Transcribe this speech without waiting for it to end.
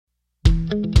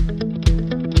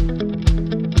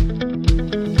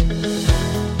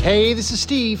Hey, this is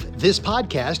Steve. This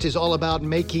podcast is all about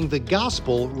making the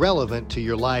gospel relevant to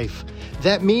your life.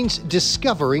 That means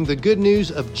discovering the good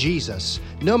news of Jesus,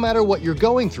 no matter what you're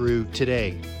going through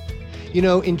today. You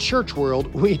know, in church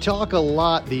world, we talk a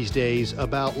lot these days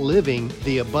about living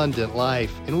the abundant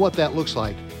life and what that looks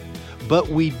like. But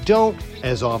we don't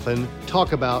as often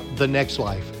talk about the next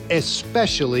life,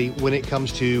 especially when it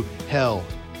comes to hell.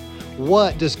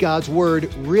 What does God's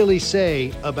Word really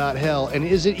say about hell? And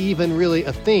is it even really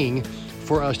a thing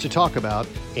for us to talk about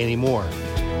anymore?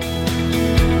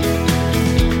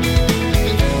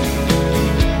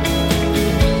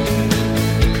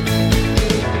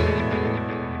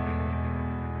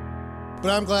 But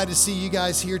I'm glad to see you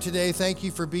guys here today. Thank you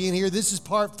for being here. This is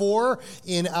part 4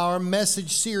 in our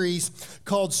message series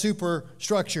called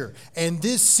Superstructure. And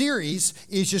this series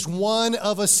is just one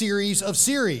of a series of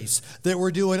series that we're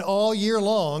doing all year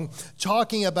long,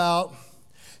 talking about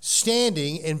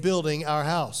standing and building our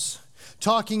house.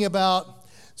 Talking about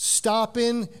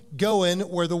stopping going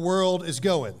where the world is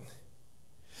going.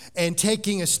 And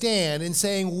taking a stand and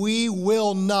saying we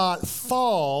will not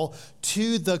fall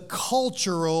to the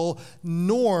cultural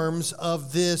norms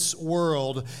of this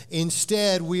world.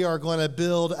 Instead, we are going to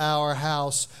build our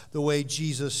house the way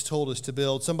Jesus told us to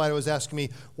build. Somebody was asking me,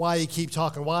 why you keep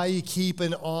talking? Why are you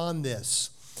keeping on this?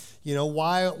 You know,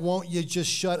 why won't you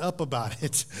just shut up about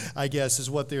it, I guess is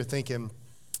what they're thinking.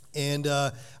 And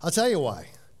I'll tell you why.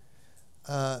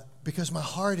 Because my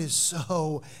heart is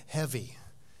so heavy.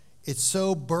 It's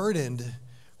so burdened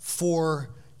for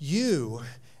you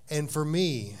and for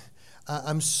me.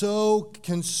 I'm so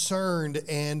concerned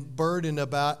and burdened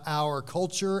about our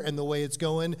culture and the way it's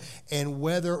going and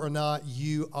whether or not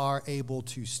you are able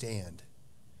to stand.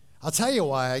 I'll tell you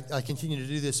why I continue to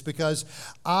do this, because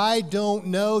I don't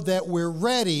know that we're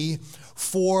ready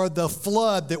for the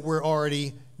flood that we're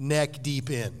already neck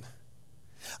deep in.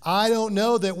 I don't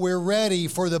know that we're ready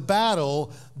for the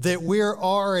battle that we're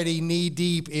already knee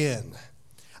deep in.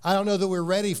 I don't know that we're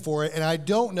ready for it, and I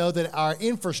don't know that our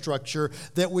infrastructure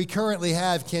that we currently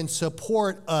have can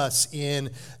support us in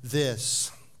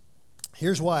this.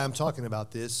 Here's why I'm talking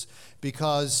about this,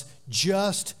 because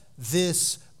just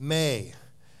this May,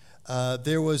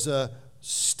 there was a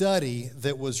study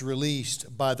that was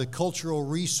released by the Cultural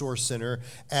Resource Center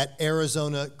at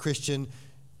Arizona Christian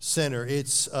Center.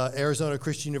 It's Arizona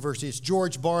Christian University. It's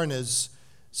George Barna's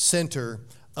Center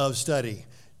of Study.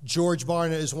 George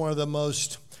Barna is one of the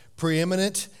most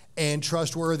preeminent and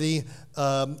trustworthy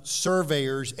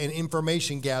surveyors and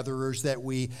information gatherers that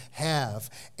we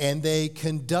have. And they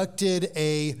conducted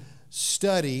a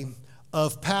study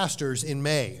of pastors in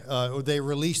May. They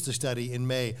released the study in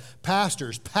May.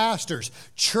 Pastors,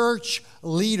 church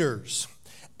leaders.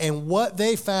 And what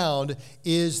they found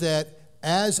is that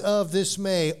as of this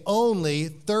May, only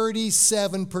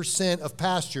 37% of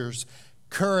pastors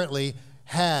currently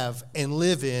have and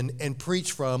live in and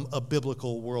preach from a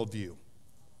biblical worldview.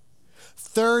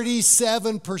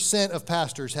 37% of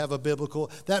pastors have a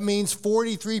biblical. That means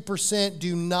 43%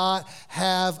 do not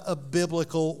have a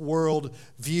biblical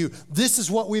worldview. This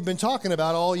is what we've been talking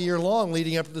about all year long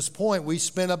leading up to this point. We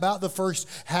spent about the first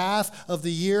half of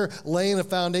the year laying a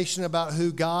foundation about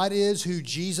who God is, who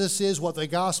Jesus is, what the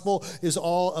gospel is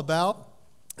all about.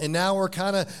 And now we're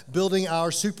kind of building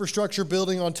our superstructure,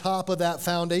 building on top of that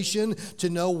foundation to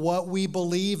know what we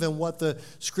believe and what the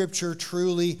scripture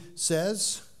truly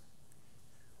says.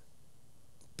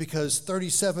 Because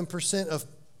 37% of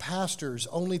pastors,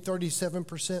 only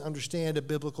 37% understand a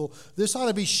biblical. This ought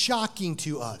to be shocking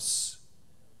to us.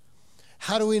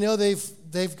 How do we know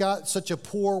they've got such a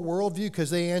poor worldview? Because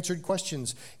they answered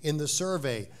questions in the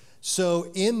survey.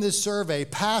 So in this survey,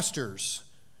 pastors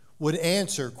would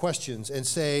answer questions and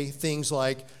say things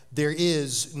like, there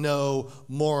is no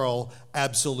moral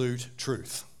absolute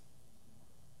truth.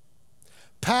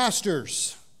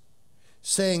 Pastors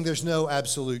saying there's no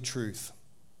absolute truth.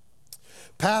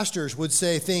 Pastors would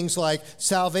say things like,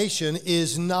 salvation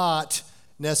is not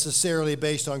necessarily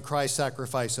based on Christ's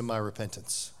sacrifice and my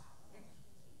repentance.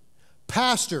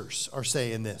 Pastors are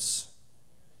saying this.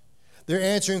 They're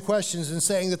answering questions and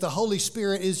saying that the Holy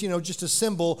Spirit is, just a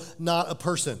symbol, not a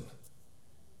person.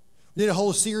 We did a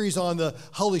whole series on the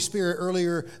Holy Spirit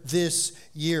earlier this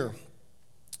year.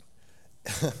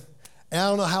 And I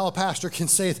don't know how a pastor can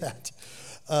say that.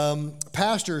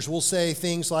 Pastors will say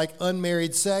things like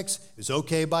unmarried sex is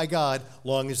okay by God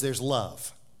long as there's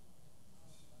love.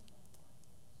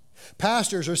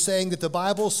 Pastors are saying that the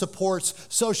Bible supports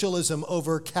socialism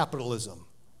over capitalism.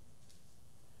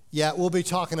 Yeah, we'll be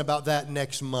talking about that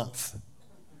next month.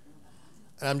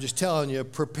 And I'm just telling you,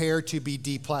 prepare to be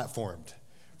deplatformed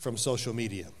from social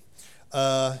media.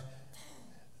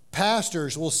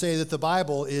 Pastors will say that the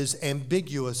Bible is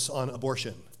ambiguous on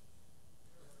abortion.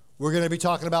 We're going to be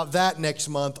talking about that next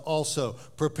month also.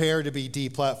 Prepare to be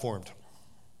deplatformed.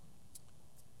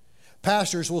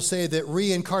 Pastors will say that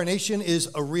reincarnation is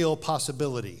a real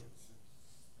possibility.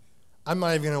 I'm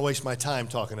not even going to waste my time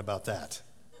talking about that.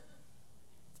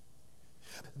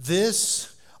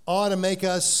 This ought to make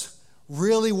us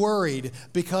really worried,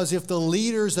 because if the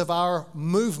leaders of our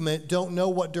movement don't know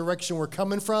what direction we're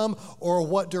coming from or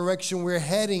what direction we're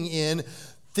heading in,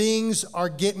 things are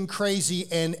getting crazy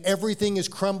and everything is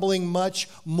crumbling much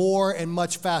more and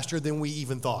much faster than we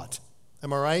even thought.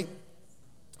 Am I right?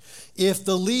 If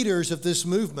the leaders of this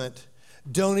movement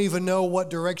don't even know what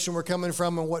direction we're coming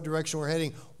from and what direction we're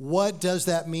heading, what does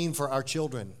that mean for our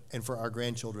children and for our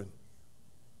grandchildren?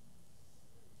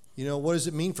 You know, what does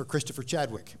it mean for Christopher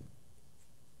Chadwick?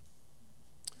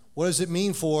 What does it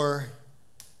mean for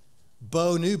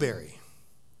Bo Newberry?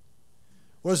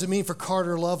 What does it mean for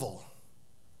Carter Lovell?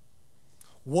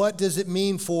 What does it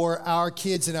mean for our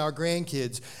kids and our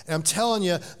grandkids? And I'm telling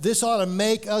you, this ought to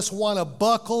make us want to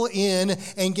buckle in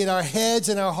and get our heads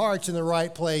and our hearts in the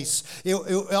right place. It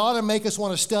ought to make us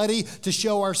want to study to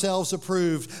show ourselves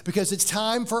approved, because it's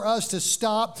time for us to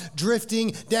stop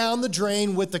drifting down the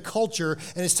drain with the culture,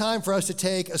 and it's time for us to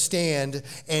take a stand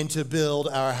and to build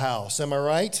our house. Am I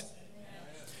right?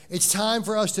 It's time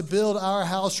for us to build our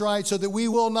house right so that we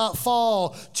will not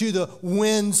fall to the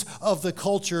winds of the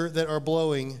culture that are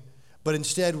blowing, but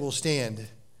instead we'll stand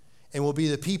and we'll be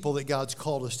the people that God's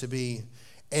called us to be.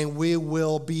 And we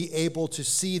will be able to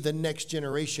see the next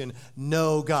generation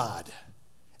know God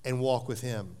and walk with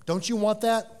Him. Don't you want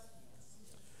that?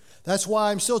 That's why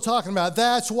I'm still talking about it.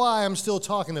 That's why I'm still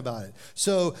talking about it.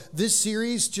 So this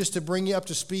series, just to bring you up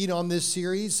to speed on this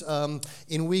series,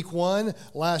 in week 1,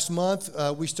 last month,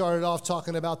 we started off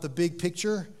talking about the big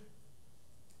picture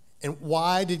and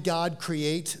why did God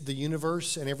create the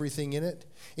universe and everything in it.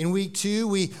 In week 2,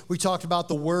 we talked about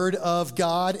the Word of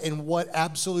God and what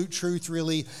absolute truth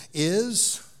really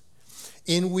is.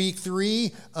 In week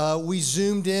 3, we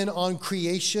zoomed in on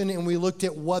creation and we looked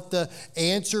at what the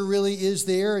answer really is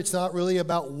there. It's not really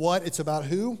about what, it's about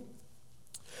who.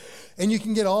 And you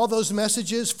can get all those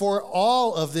messages for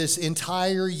all of this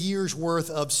entire year's worth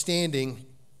of standing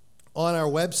on our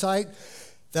website.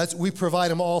 We provide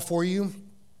them all for you.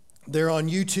 They're on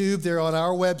YouTube, they're on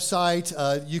our website.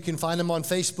 You can find them on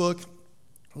Facebook.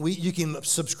 You can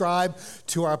subscribe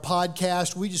to our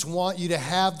podcast. We just want you to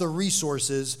have the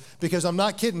resources, because I'm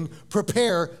not kidding,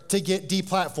 prepare to get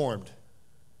deplatformed.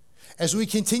 As we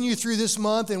continue through this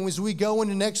month and as we go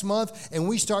into next month and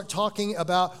we start talking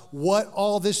about what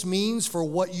all this means for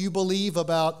what you believe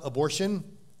about abortion,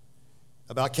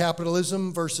 about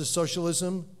capitalism versus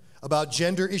socialism, about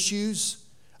gender issues,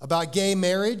 about gay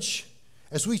marriage,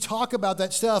 as we talk about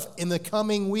that stuff in the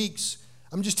coming weeks,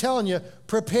 I'm just telling you,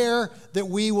 prepare that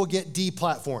we will get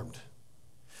deplatformed.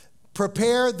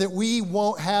 Prepare that we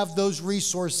won't have those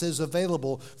resources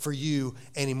available for you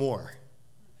anymore.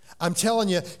 I'm telling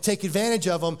you, take advantage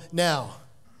of them now,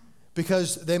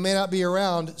 because they may not be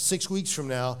around 6 weeks from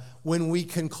now when we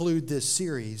conclude this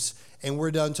series and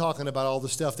we're done talking about all the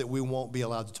stuff that we won't be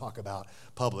allowed to talk about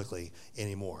publicly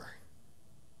anymore.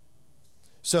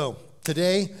 So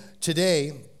today,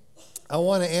 I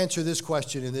want to answer this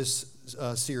question in this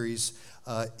series,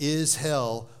 is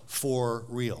hell for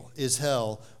real? Is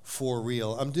hell for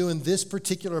real? I'm doing this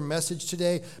particular message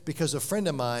today because a friend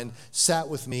of mine sat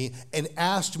with me and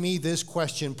asked me this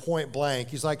question point blank.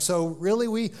 He's like, so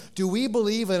really, do we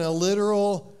believe in a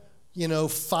literal,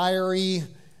 fiery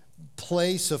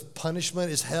place of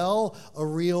punishment? Is hell a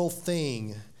real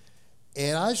thing?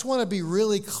 And I just want to be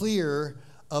really clear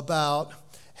about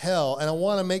hell, and I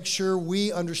want to make sure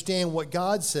we understand what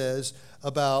God says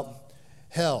about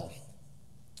hell.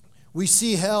 We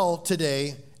see hell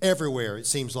today everywhere, it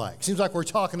seems like. It seems like we're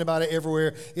talking about it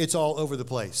everywhere. It's all over the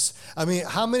place. I mean,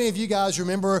 how many of you guys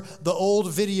remember the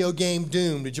old video game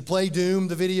Doom? Did you play Doom,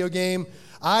 the video game?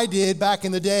 I did back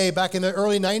in the day, back in the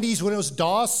early 90s when it was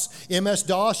DOS,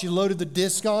 MS-DOS, you loaded the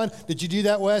disc on. Did you do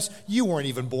that, Wes? You weren't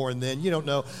even born then. You don't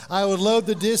know. I would load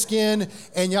the disc in,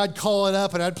 and I'd call it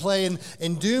up, and I'd play.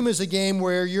 And Doom is a game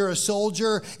where you're a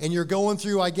soldier, and you're going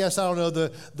through,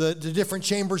 the different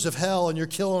chambers of hell, and you're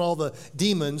killing all the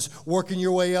demons, working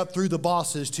your way up through the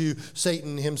bosses to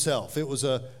Satan himself. It was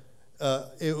a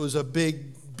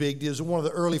big deal. It was one of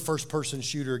the early first-person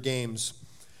shooter games.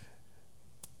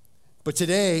 But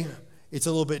today, it's a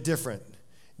little bit different.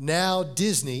 Now,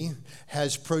 Disney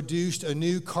has produced a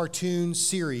new cartoon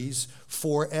series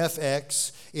for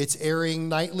FX. It's airing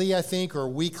nightly, I think, or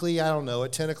weekly, I don't know,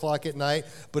 at 10 o'clock at night.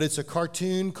 But it's a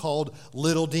cartoon called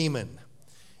Little Demon.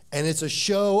 And it's a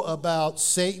show about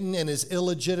Satan and his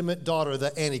illegitimate daughter,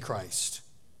 the Antichrist,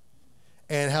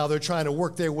 and how they're trying to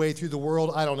work their way through the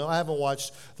world. I don't know. I haven't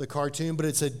watched the cartoon, but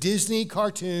it's a Disney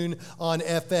cartoon on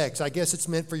FX. I guess it's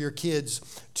meant for your kids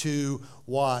to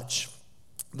watch.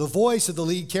 The voice of the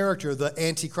lead character, the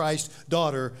Antichrist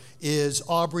daughter, is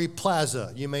Aubrey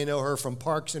Plaza. You may know her from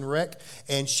Parks and Rec,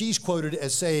 and she's quoted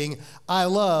as saying, "I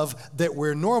love that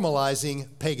we're normalizing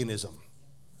paganism."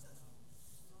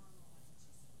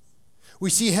 We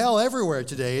see hell everywhere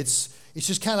today. It's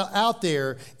just kind of out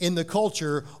there in the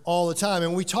culture all the time,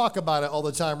 and we talk about it all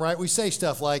the time, right? We say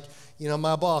stuff like,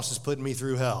 my boss is putting me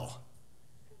through hell,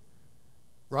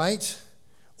 right?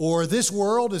 Or this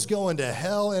world is going to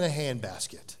hell in a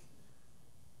handbasket,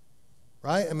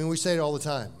 right? I mean, we say it all the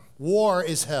time. War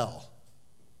is hell.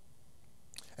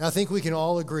 And I think we can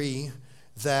all agree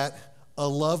that a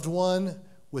loved one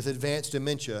with advanced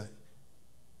dementia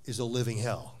is a living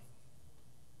hell,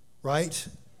 right?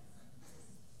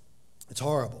 It's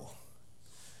horrible.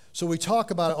 So we talk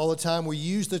about it all the time. We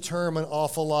use the term an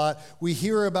awful lot. We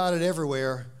hear about it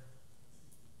everywhere,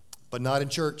 but not in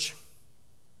church.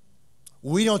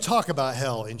 We don't talk about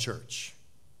hell in church.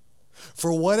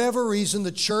 For whatever reason,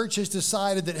 the church has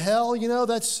decided that hell,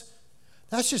 that's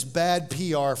just bad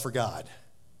PR for God.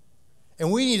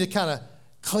 And we need to kind of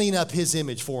clean up his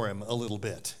image for him a little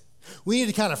bit. We need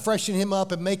to kind of freshen him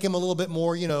up and make him a little bit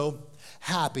more,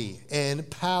 happy and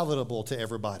palatable to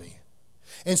everybody.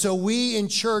 And so we in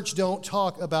church don't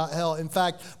talk about hell. In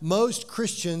fact, most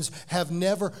Christians have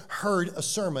never heard a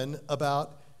sermon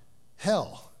about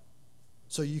hell.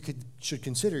 So you should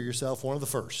consider yourself one of the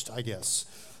first, I guess.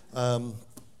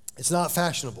 It's not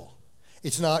fashionable.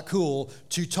 It's not cool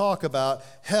to talk about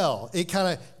hell. It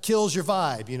kind of kills your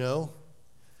vibe,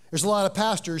 There's a lot of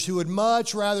pastors who would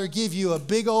much rather give you a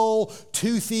big old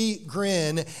toothy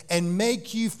grin and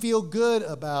make you feel good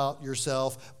about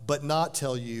yourself, but not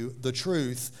tell you the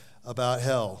truth about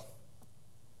hell.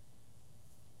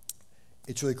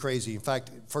 It's really crazy. In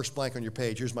fact, first blank on your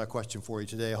page, here's my question for you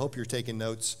today. I hope you're taking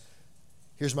notes.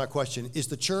 Here's my question. Is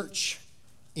the church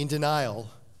in denial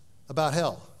about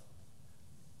hell?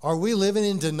 Are we living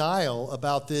in denial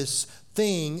about this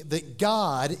thing that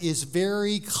God is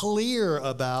very clear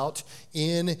about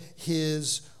in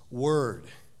his word?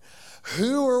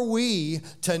 Who are we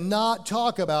to not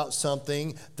talk about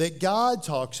something that God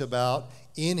talks about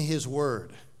in his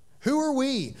word? Who are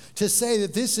we to say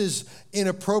that this is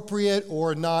inappropriate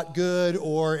or not good,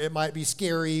 or it might be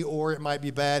scary, or it might be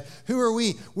bad? Who are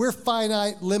we? We're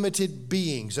finite, limited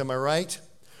beings, am I right?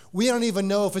 We don't even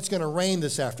know if it's going to rain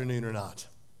this afternoon or not.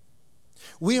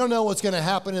 We don't know what's going to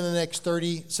happen in the next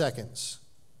 30 seconds.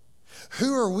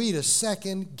 Who are we to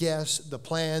second guess the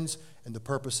plans and the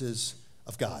purposes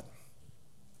of God?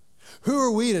 Who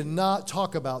are we to not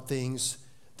talk about things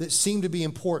that seem to be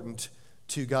important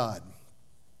to God?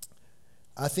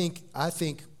 I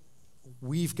think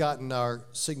we've gotten our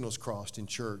signals crossed in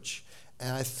church,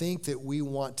 and I think that we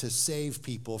want to save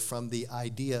people from the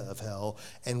idea of hell,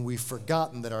 and we've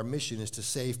forgotten that our mission is to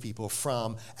save people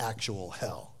from actual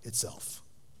hell itself.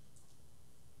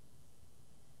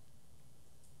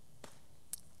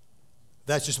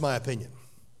 That's just my opinion.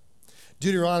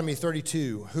 Deuteronomy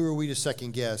 32, who are we to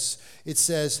second guess? It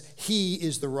says, he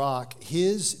is the rock.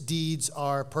 His deeds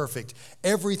are perfect.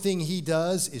 Everything he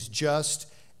does is just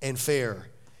and fair.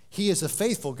 He is a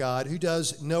faithful God who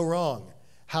does no wrong.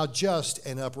 How just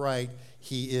and upright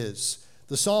he is.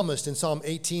 The psalmist in Psalm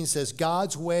 18 says,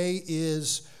 God's way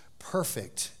is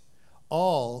perfect.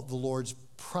 All the Lord's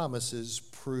promises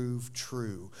prove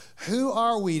true. Who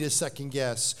are we to second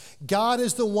guess? God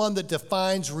is the one that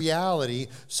defines reality,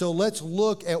 so let's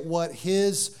look at what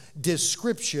his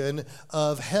description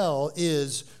of hell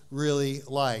is really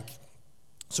like.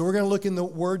 So we're going to look in the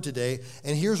Word today,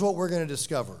 and here's what we're going to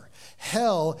discover.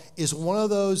 Hell is one of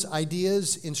those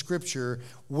ideas in Scripture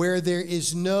where there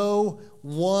is no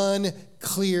one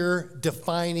clear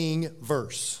defining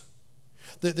verse.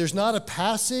 There's not a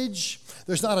passage,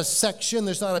 there's not a section,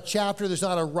 there's not a chapter, there's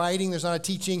not a writing, there's not a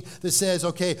teaching that says,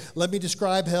 okay, let me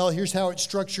describe hell. Here's how it's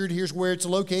structured. Here's where it's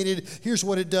located. Here's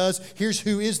what it does. Here's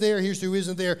who is there. Here's who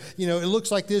isn't there. It looks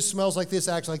like this, smells like this,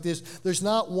 acts like this. There's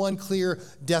not one clear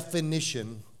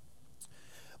definition.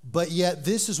 But yet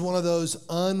this is one of those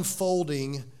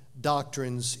unfolding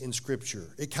doctrines in Scripture.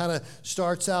 It kind of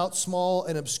starts out small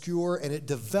and obscure, and it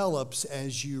develops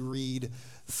as you read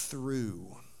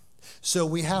through. So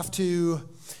we have to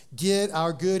get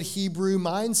our good Hebrew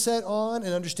mindset on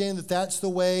and understand that that's the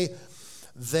way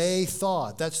they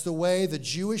thought. That's the way the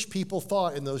Jewish people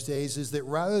thought in those days, is that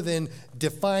rather than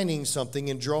defining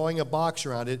something and drawing a box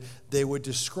around it, they would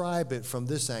describe it from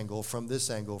this angle, from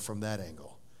this angle, from that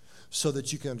angle, so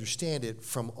that you can understand it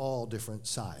from all different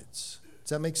sides. Does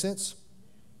that make sense?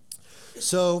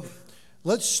 So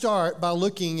let's start by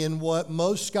looking in what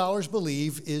most scholars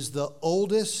believe is the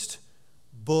oldest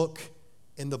book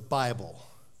in the Bible.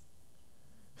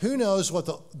 Who knows what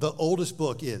the oldest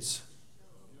book is?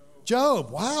 Job.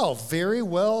 Wow, very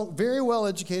well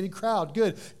educated crowd.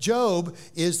 Good. Job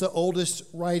is the oldest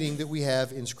writing that we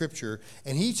have in Scripture,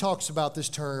 and he talks about this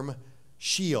term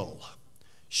Sheol.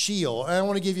 Sheol. And I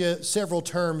want to give you several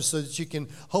terms so that you can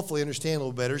hopefully understand a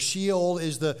little better. Sheol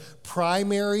is the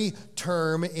primary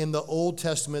term in the Old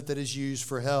Testament that is used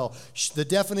for hell. The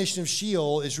definition of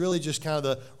Sheol is really just kind of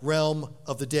the realm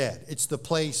of the dead. It's the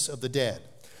place of the dead.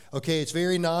 Okay, it's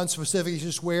very non-specific. It's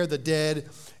just where the dead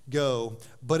go.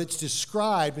 But it's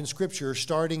described in Scripture,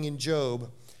 starting in Job,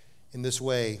 in this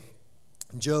way.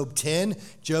 Job 10,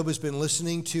 Job has been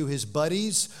listening to his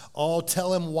buddies all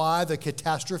tell him why the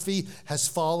catastrophe has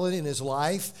fallen in his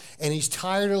life, and he's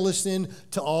tired of listening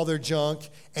to all their junk,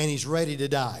 and he's ready to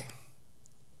die.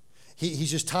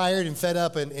 He's just tired and fed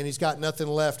up, and he's got nothing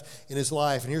left in his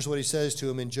life. And here's what he says to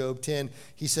him in Job 10.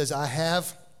 He says, I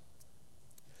have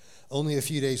only a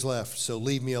few days left, so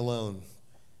leave me alone.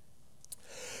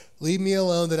 Leave me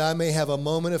alone that I may have a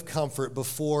moment of comfort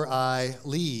before I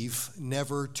leave,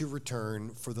 never to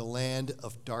return, for the land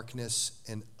of darkness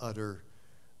and utter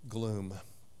gloom.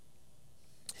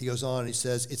 He goes on and he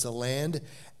says, it's a land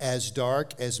as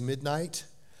dark as midnight,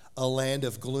 a land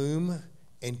of gloom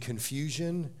and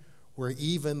confusion, where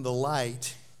even the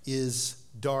light is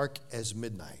dark as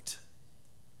midnight.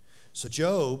 So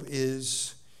Job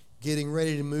is getting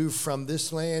ready to move from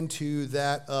this land to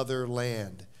that other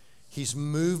land. He's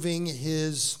moving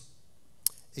his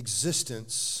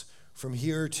existence from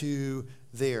here to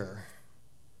there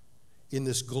in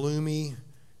this gloomy,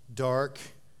 dark,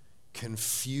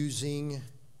 confusing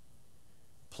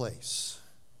place.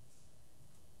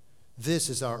 This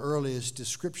is our earliest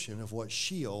description of what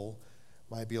Sheol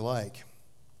might be like.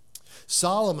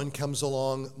 Solomon comes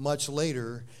along much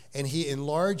later, and he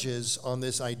enlarges on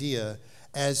this idea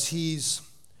as he's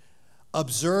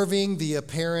observing the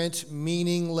apparent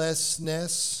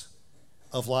meaninglessness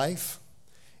of life.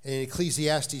 And in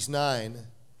Ecclesiastes 9,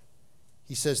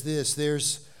 he says this,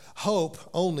 there's hope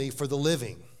only for the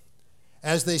living.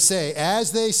 As they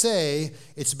say,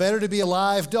 it's better to be a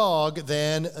live dog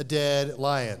than a dead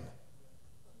lion.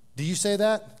 Do you say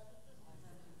that?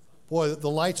 Boy, the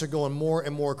lights are going more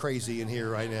and more crazy in here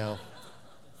right now.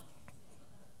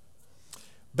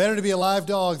 Better to be a live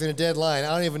dog than a dead lion.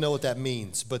 I don't even know what that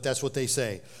means, but that's what they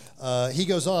say. He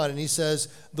goes on and he says,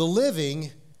 the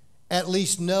living at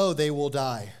least know they will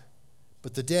die,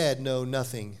 but the dead know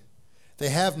nothing. They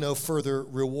have no further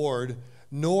reward,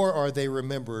 nor are they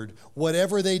remembered.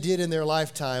 Whatever they did in their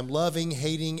lifetime, loving,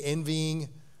 hating, envying,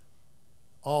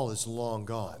 all is long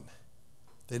gone.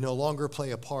 They no longer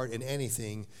play a part in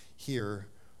anything here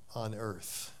on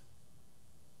earth.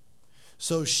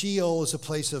 So Sheol is a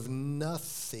place of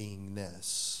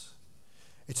nothingness.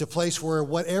 It's a place where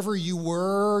whatever you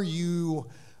were, you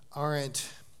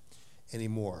aren't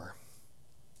anymore.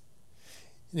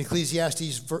 In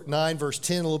Ecclesiastes 9, verse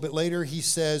 10, a little bit later, he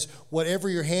says, whatever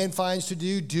your hand finds to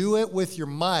do, do it with your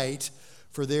might,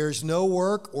 for there's no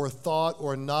work or thought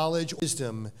or knowledge or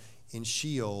wisdom in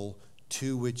Sheol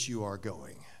to which you are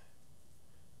going.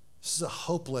 This is a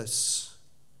hopeless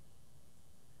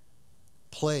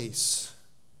place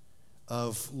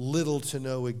of little to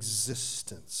no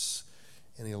existence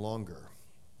any longer.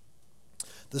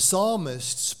 The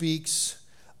psalmist speaks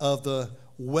of the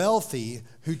wealthy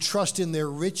who trust in their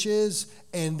riches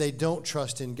and they don't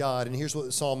trust in God. And here's what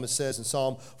the psalmist says in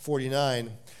Psalm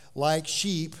 49. Like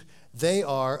sheep, they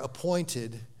are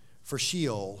appointed for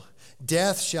Sheol.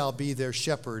 Death shall be their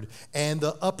shepherd, and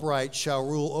the upright shall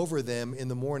rule over them in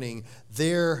the morning.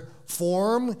 Their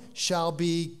form shall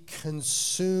be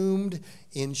consumed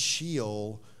in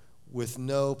Sheol with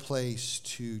no place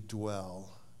to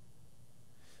dwell.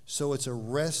 So it's a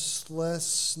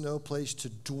restless, no place to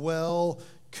dwell,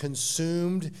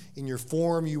 consumed in your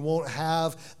form. You won't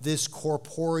have this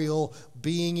corporeal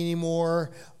being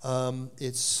anymore.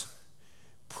 It's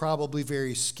probably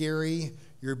very scary.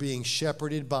 You're being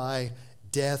shepherded by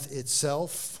death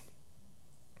itself.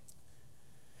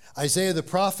 Isaiah the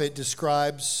prophet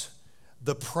describes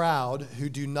the proud who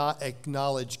do not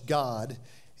acknowledge God.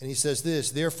 And he says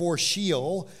this, therefore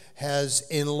Sheol has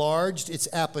enlarged its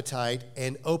appetite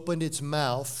and opened its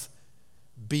mouth,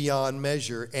 beyond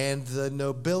measure, and the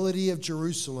nobility of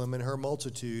Jerusalem and her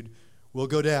multitude will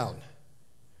go down,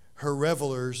 her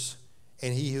revelers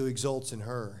and he who exults in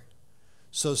her.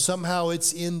 So somehow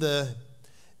it's in the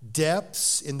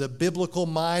depths, in the biblical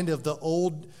mind of the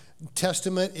Old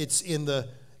Testament, it's in the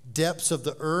depths of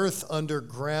the earth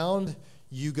underground.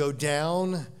 You go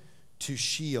down to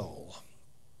Sheol.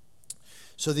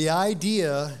 So the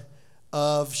idea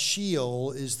of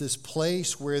Sheol is this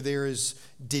place where there is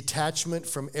detachment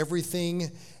from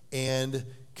everything and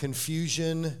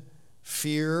confusion,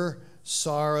 fear,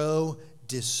 sorrow,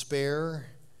 despair.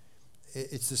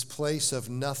 It's this place of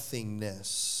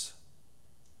nothingness.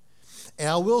 And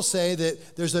I will say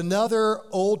that there's another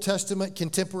Old Testament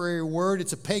contemporary word.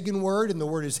 It's a pagan word, and the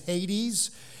word is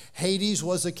Hades. Hades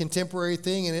was a contemporary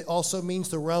thing, and it also means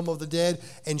the realm of the dead.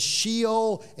 And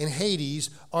Sheol and Hades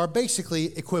are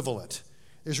basically equivalent.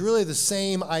 There's really the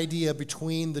same idea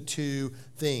between the two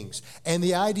things. And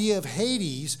the idea of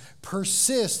Hades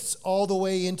persists all the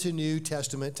way into New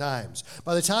Testament times.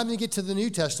 By the time you get to the New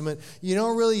Testament, you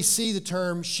don't really see the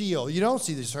term Sheol. You don't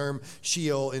see the term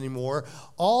Sheol anymore.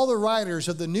 All the writers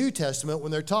of the New Testament,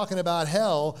 when they're talking about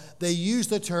hell, they use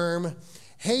the term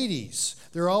Hades.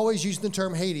 They're always using the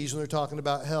term Hades when they're talking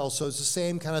about hell. So it's the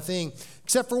same kind of thing,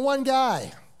 except for one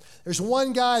guy. There's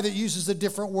one guy that uses a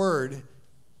different word,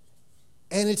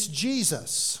 and it's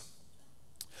Jesus.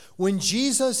 When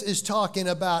Jesus is talking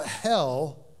about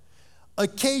hell,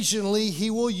 occasionally he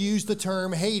will use the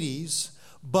term Hades,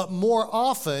 but more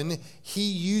often he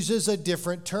uses a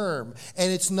different term.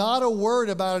 And it's not a word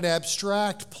about an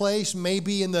abstract place,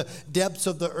 maybe in the depths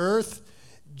of the earth.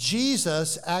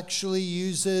 Jesus actually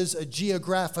uses a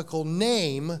geographical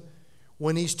name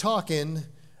when he's talking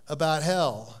about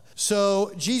hell.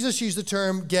 So Jesus used the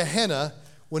term Gehenna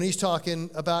when he's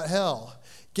talking about hell.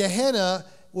 Gehenna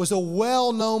was a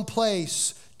well-known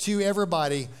place to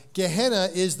everybody. Gehenna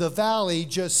is the valley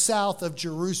just south of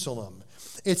Jerusalem.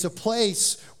 It's a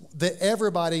place that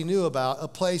everybody knew about, a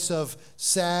place of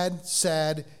sad,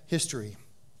 sad history.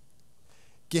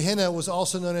 Gehenna was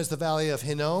also known as the Valley of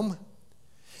Hinnom.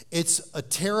 It's a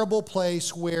terrible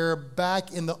place where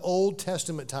back in the Old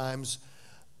Testament times,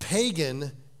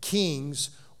 pagan kings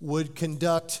would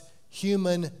conduct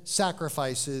human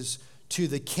sacrifices to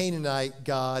the Canaanite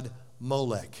god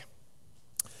Molech.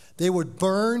 They would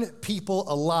burn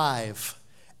people alive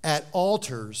at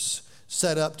altars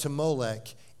set up to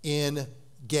Molech in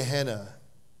Gehenna.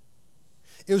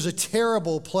 It was a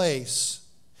terrible place.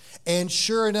 And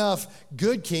sure enough,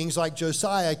 good kings like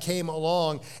Josiah came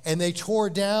along and they tore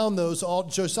down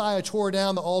Josiah tore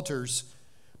down the altars.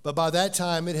 But by that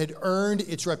time, it had earned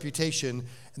its reputation,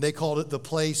 and they called it the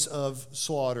place of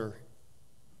slaughter.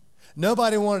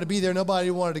 Nobody wanted to be there.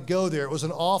 Nobody wanted to go there. It was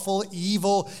an awful,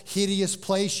 evil, hideous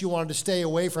place. You wanted to stay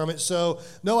away from it. So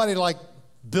nobody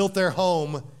built their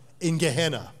home in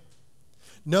Gehenna.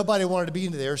 Nobody wanted to be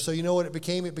there. So you know what it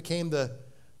became? It became the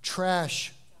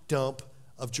trash dump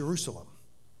of Jerusalem.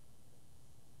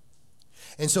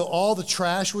 And so all the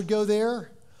trash would go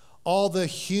there. All the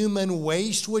human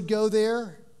waste would go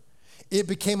there. It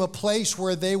became a place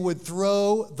where they would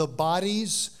throw the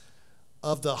bodies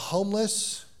of the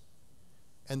homeless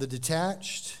and the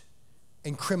detached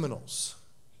and criminals.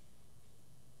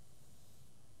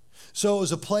 So it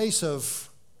was a place of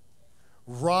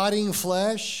rotting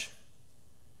flesh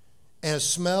and a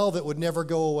smell that would never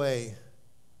go away.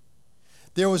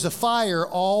 There was a fire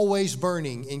always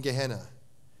burning in Gehenna.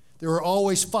 There were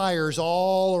always fires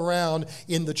all around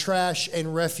in the trash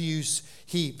and refuse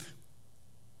heap.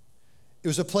 It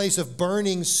was a place of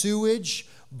burning sewage,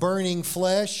 burning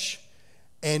flesh,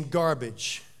 and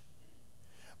garbage.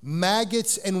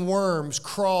 Maggots and worms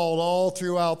crawled all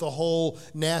throughout the whole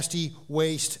nasty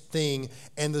waste thing,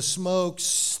 and the smoke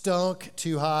stunk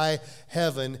to high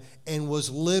heaven and was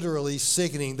literally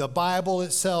sickening. The Bible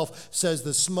itself says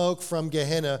the smoke from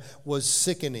Gehenna was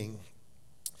sickening.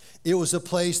 It was a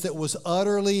place that was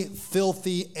utterly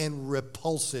filthy and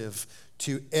repulsive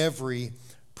to every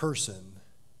person.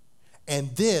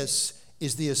 And this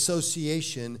is the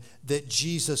association that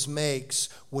Jesus makes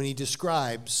when he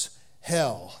describes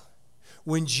hell.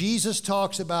 When Jesus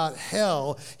talks about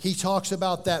hell, he talks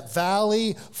about that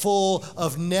valley full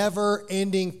of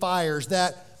never-ending fires,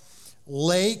 that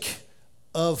lake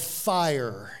of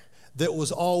fire that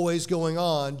was always going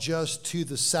on just to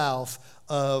the south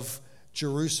of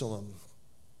Jerusalem.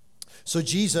 So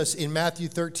Jesus in Matthew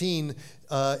 13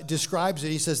 describes it.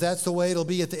 He says that's the way it'll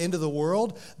be at the end of the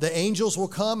world. The angels will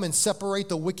come and separate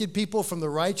the wicked people from the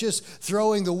righteous,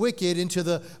 throwing the wicked into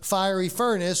the fiery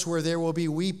furnace where there will be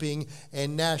weeping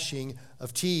and gnashing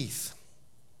of teeth.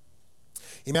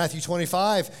 In Matthew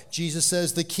 25, Jesus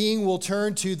says, the king will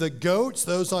turn to the goats,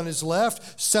 those on his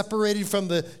left, separated from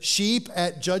the sheep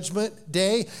at judgment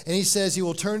day. And he says he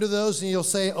will turn to those and he'll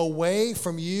say, away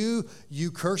from you,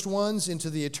 you cursed ones, into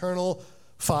the eternal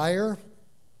fire,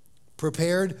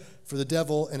 prepared for the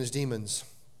devil and his demons.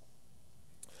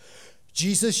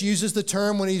 Jesus uses the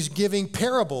term when he's giving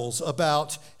parables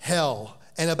about hell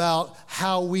and about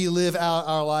how we live out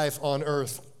our life on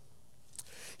earth.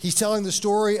 He's telling the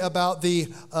story about the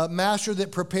master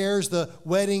that prepares the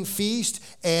wedding feast,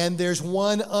 and there's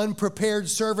one unprepared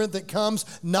servant that comes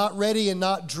not ready and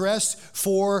not dressed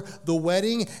for the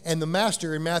wedding. And the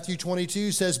master in Matthew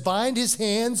 22 says, bind his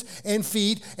hands and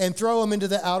feet and throw him into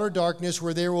the outer darkness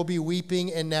where there will be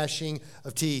weeping and gnashing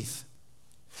of teeth.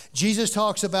 Jesus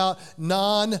talks about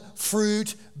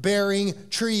non-fruit bearing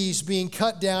trees being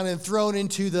cut down and thrown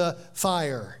into the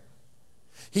fire.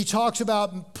 He talks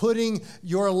about putting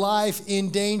your life in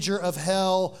danger of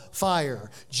hell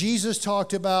fire. Jesus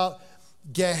talked about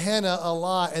Gehenna a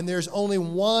lot, and there's only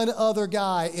one other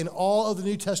guy in all of the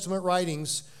New Testament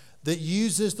writings that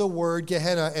uses the word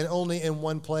Gehenna, and only in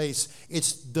one place.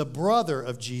 It's the brother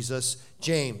of Jesus,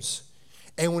 James.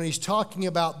 And when he's talking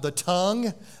about the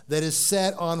tongue that is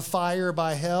set on fire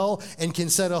by hell and can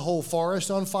set a whole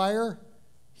forest on fire,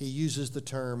 he uses the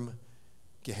term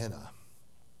Gehenna.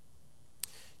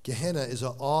 Gehenna is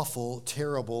an awful,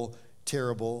 terrible,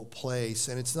 terrible place.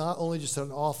 And it's not only just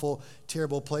an awful,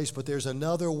 terrible place, but there's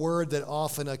another word that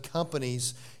often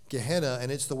accompanies Gehenna,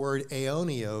 and it's the word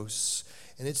aionios.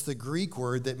 And it's the Greek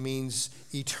word that means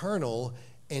eternal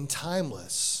and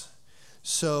timeless.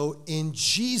 So in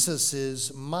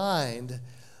Jesus's mind,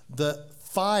 the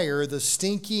fire, the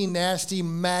stinky, nasty,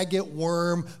 maggot,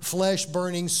 worm,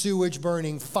 flesh-burning,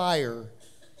 sewage-burning fire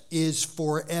is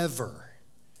forever.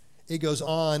 It goes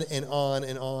on and on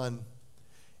and on.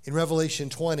 In Revelation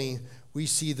 20, we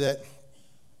see that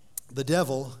the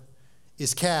devil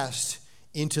is cast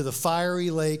into the fiery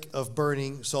lake of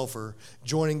burning sulfur,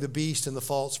 joining the beast and the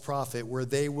false prophet, where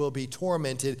they will be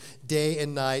tormented day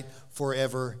and night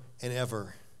forever and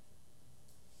ever.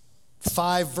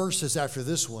 5 verses after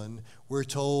this one, we're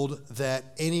told that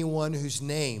anyone whose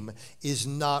name is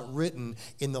not written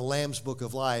in the Lamb's Book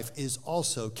of Life is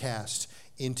also cast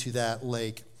into that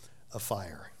lake of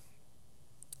fire.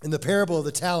 In the parable of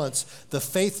the talents, the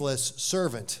faithless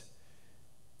servant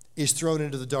is thrown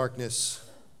into the darkness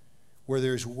where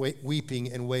there's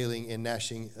weeping and wailing and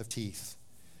gnashing of teeth.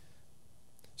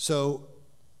 So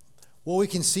what we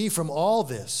can see from all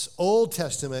this, Old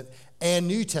Testament and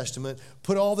New Testament,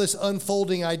 put all this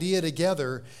unfolding idea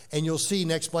together, and you'll see,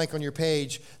 next blank on your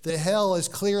page, that hell is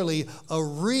clearly a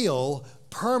real,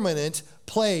 permanent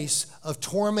place of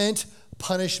torment,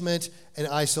 punishment, and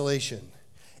isolation.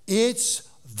 It's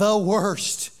the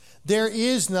worst. There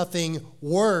is nothing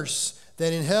worse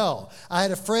than in hell. I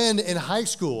had a friend in high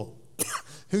school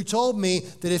who told me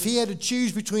that if he had to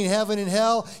choose between heaven and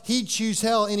hell, he'd choose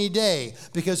hell any day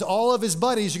because all of his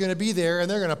buddies are going to be there and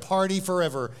they're going to party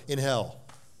forever in hell.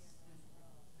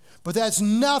 But that's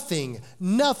nothing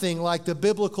like the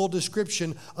biblical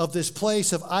description of this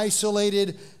place of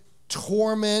isolated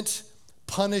torment,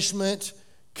 punishment,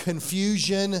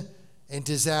 confusion, and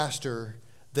disaster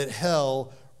that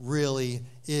hell really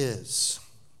is.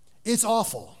 It's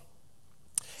awful.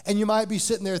 And you might be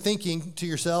sitting there thinking to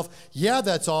yourself, yeah,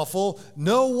 that's awful.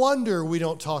 No wonder we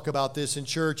don't talk about this in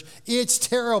church. It's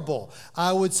terrible.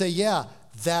 I would say, yeah,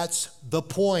 that's the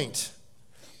point.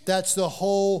 That's the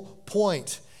whole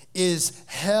point, is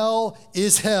hell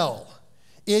is hell.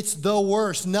 It's the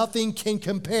worst. Nothing can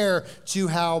compare to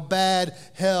how bad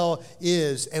hell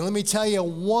is. And let me tell you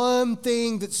one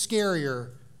thing that's scarier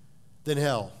than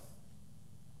hell.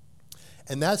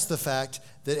 And that's the fact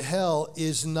that hell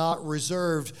is not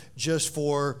reserved just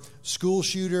for school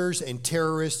shooters and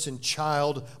terrorists and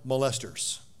child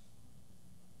molesters.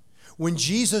 When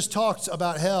Jesus talks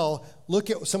about hell, look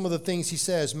at some of the things he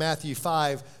says. Matthew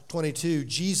 5:22.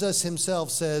 Jesus himself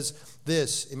says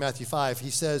this in Matthew 5. He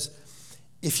says,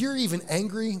 if you're even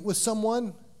angry with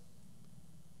someone,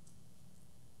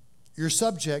 you're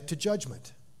subject to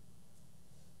judgment.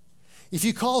 If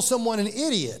you call someone an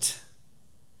idiot,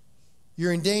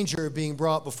 you're in danger of being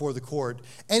brought before the court.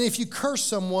 And if you curse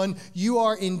someone, you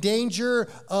are in danger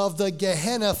of the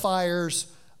Gehenna fires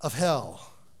of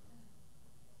hell.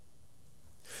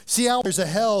 See, there's a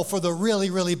hell for the really,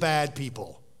 really bad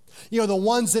people. You know, the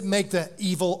ones that make the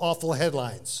evil, awful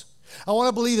headlines. I want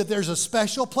to believe that there's a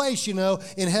special place, in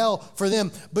hell for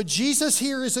them. But Jesus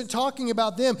here isn't talking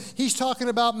about them. He's talking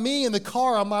about me in the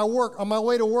car on my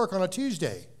way to work on a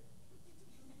Tuesday.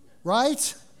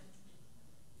 Right?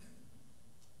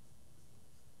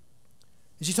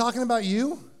 Is he talking about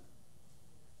you?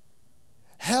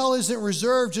 Hell isn't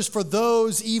reserved just for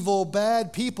those evil,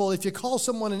 bad people. If you call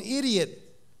someone an idiot,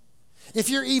 if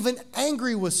you're even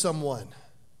angry with someone,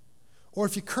 or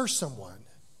if you curse someone,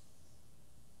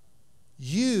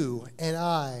 you and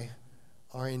I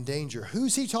are in danger.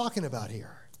 Who's he talking about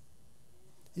here?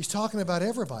 He's talking about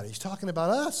everybody. He's talking about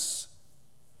us.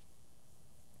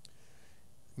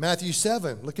 Matthew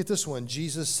 7, look at this one.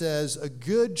 Jesus says, a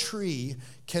good tree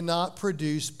cannot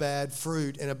produce bad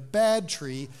fruit, and a bad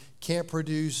tree can't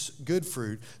produce good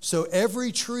fruit. So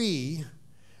every tree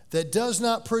that does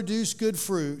not produce good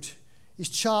fruit is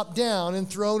chopped down and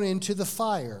thrown into the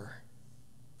fire.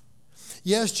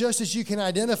 Yes, just as you can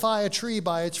identify a tree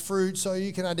by its fruit, so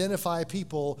you can identify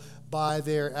people by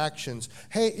their actions.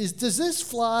 Hey, does this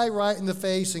fly right in the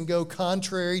face and go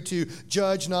contrary to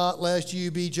judge not lest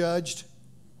you be judged?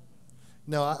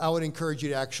 No, I would encourage you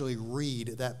to actually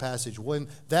read that passage. When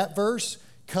that verse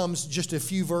comes just a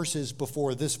few verses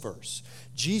before this verse.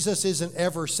 Jesus isn't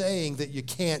ever saying that you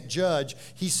can't judge.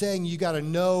 He's saying you got to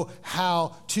know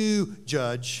how to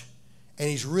judge. And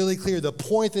he's really clear. The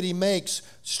point that he makes,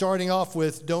 starting off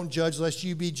with, don't judge lest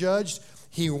you be judged,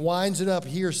 he winds it up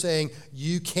here saying,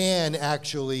 you can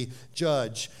actually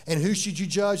judge. And who should you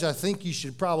judge? I think you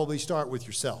should probably start with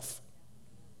yourself.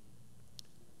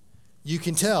 You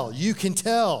can tell.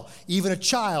 Even a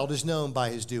child is known by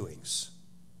his doings.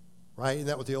 Right? Isn't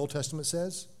that what the Old Testament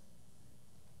says?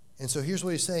 And so here's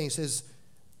what he's saying. He says,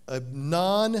 a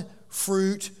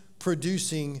non-fruit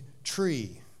producing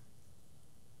tree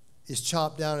is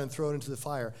chopped down and thrown into the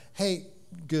fire. Hey,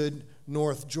 good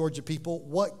North Georgia people,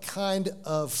 what kind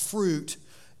of fruit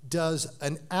does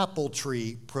an apple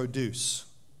tree produce?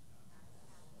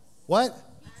 What?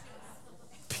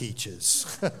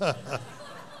 Peaches.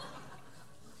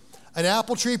 An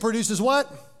apple tree produces what?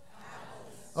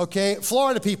 Okay,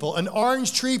 Florida people, an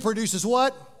orange tree produces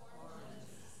what?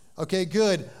 Okay,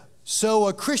 good. So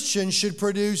a Christian should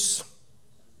produce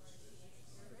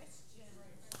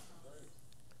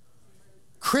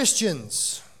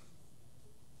Christians.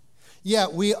 Yeah,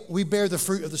 we bear the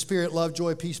fruit of the Spirit, love,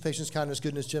 joy, peace, patience, kindness,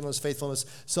 goodness, gentleness, faithfulness,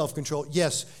 self-control.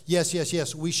 Yes,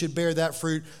 we should bear that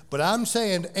fruit. But I'm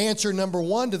saying answer number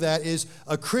one to that is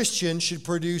a Christian should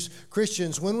produce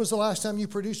Christians. When was the last time you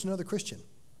produced another Christian?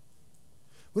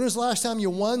 When was the last time you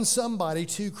won somebody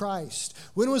to Christ?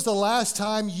 When was the last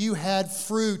time you had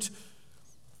fruit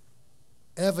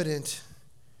evident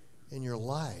in your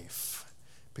life?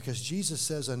 Because Jesus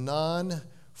says a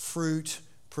non-fruit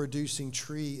producing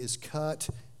tree is cut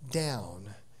down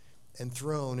and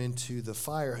thrown into the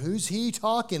fire. Who's he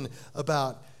talking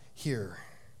about here?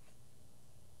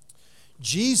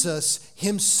 Jesus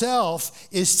himself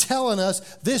is telling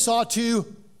us this ought to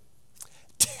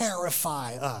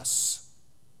terrify us.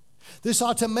 This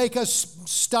ought to make us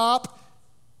stop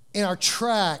in our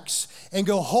tracks and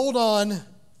go, hold on,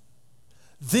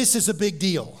 this is a big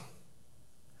deal.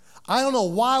 I don't know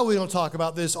why we don't talk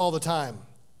about this all the time.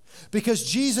 Because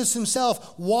Jesus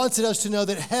himself wanted us to know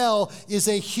that hell is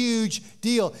a huge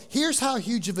deal. Here's how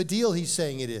huge of a deal he's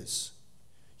saying it is.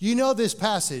 You know this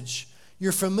passage.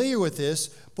 You're familiar with this.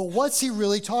 But what's he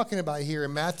really talking about here?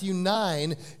 In Matthew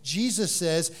 9, Jesus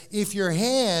says, if your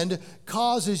hand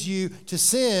causes you to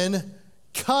sin,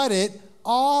 cut it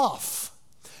off.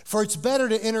 For it's better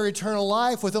to enter eternal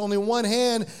life with only one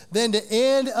hand than to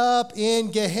end up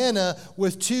in Gehenna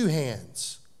with two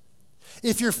hands.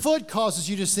 If your foot causes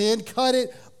you to sin, cut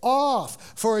it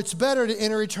off. For it's better to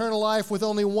enter eternal life with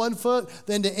only one foot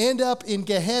than to end up in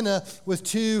Gehenna with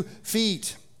 2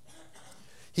 feet.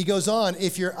 He goes on,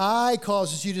 if your eye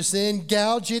causes you to sin,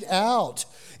 gouge it out.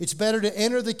 It's better to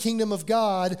enter the kingdom of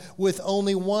God with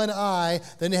only one eye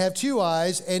than to have 2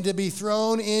 eyes and to be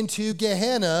thrown into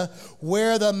Gehenna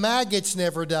where the maggots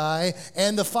never die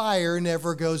and the fire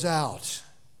never goes out.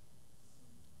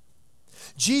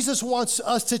 Jesus wants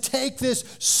us to take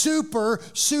this super,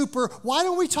 why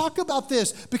don't we talk about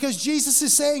this? Because Jesus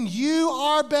is saying you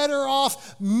are better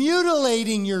off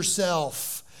mutilating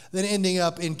yourself than ending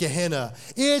up in Gehenna.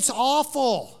 It's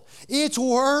awful. It's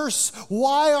worse.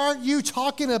 Why aren't you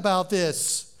talking about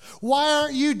this? Why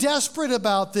aren't you desperate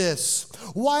about this?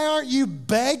 Why aren't you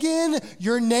begging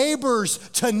your neighbors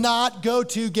to not go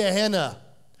to Gehenna?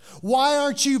 Why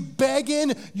aren't you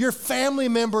begging your family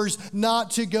members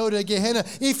not to go to Gehenna?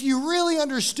 If you really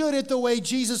understood it the way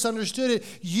Jesus understood it,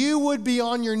 you would be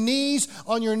on your knees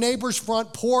on your neighbor's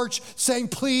front porch saying,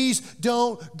 please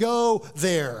don't go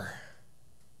there.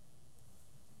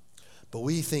 But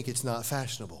we think it's not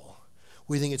fashionable.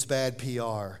 We think it's bad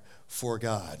PR for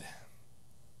God.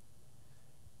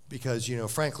 Because,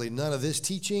 frankly, none of this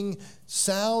teaching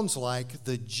sounds like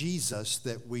the Jesus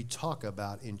that we talk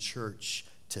about in church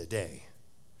today.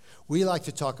 We like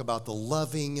to talk about the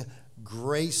loving,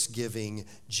 grace-giving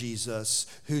Jesus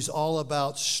who's all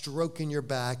about stroking your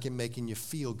back and making you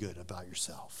feel good about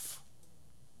yourself.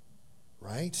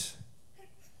 Right?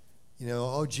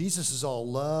 Jesus is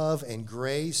all love and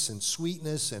grace and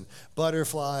sweetness and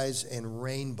butterflies and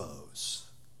rainbows.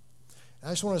 I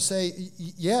just want to say,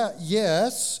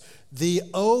 yes, the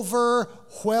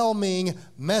overwhelming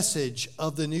message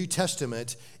of the New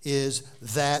Testament is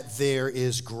that there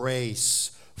is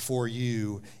grace for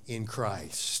you in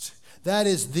Christ. That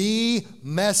is the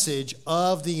message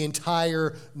of the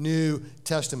entire New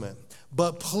Testament.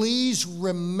 But please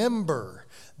remember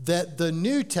that the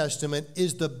New Testament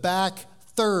is the back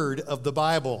third of the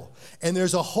Bible. And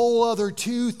there's a whole other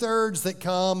 2/3 that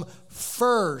come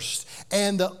first.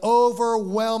 And the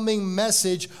overwhelming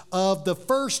message of the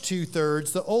first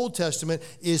 2/3, the Old Testament,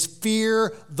 is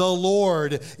fear the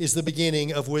Lord is the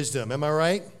beginning of wisdom. Am I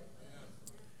right?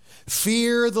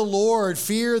 Fear the Lord,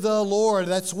 fear the Lord.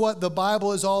 That's what the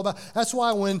Bible is all about. That's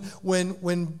why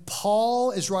when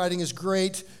Paul is writing his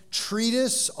great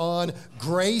treatise on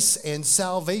grace and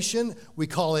salvation, we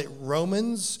call it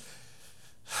Romans.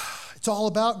 It's all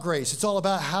about grace. It's all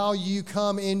about how you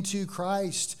come into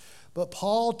Christ. But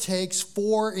Paul takes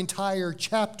 4 entire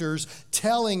chapters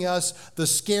telling us the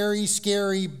scary,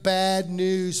 scary, bad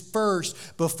news first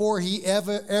before he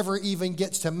ever even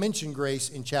gets to mention grace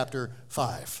in chapter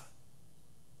 5.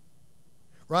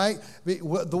 Right?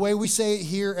 The way we say it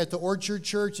here at the Orchard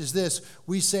Church is this.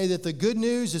 We say that the good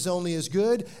news is only as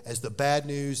good as the bad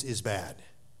news is bad.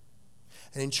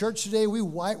 And in church today, we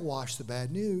whitewash the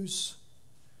bad news.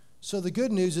 So the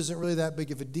good news isn't really that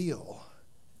big of a deal.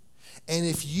 And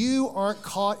if you aren't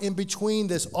caught in between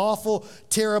this awful,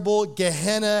 terrible,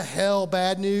 Gehenna, hell,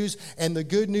 bad news and the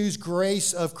good news,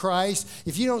 grace of Christ,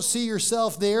 if you don't see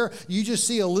yourself there, you just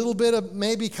see a little bit of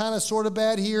maybe kind of sort of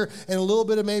bad here and a little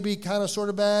bit of maybe kind of sort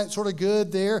of bad, sort of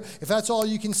good there. If that's all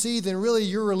you can see, then really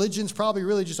your religion's probably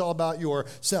really just all about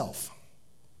yourself.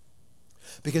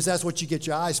 Because that's what you get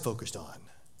your eyes focused on.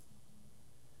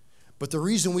 But the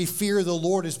reason we fear the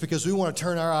Lord is because we want to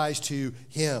turn our eyes to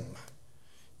Him.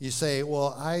 You say,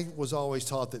 well, I was always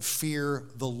taught that fear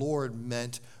the Lord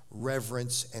meant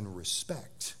reverence and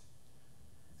respect.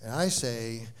 And I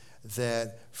say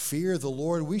that fear the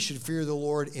Lord, we should fear the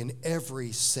Lord in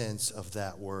every sense of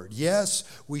that word. Yes,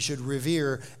 we should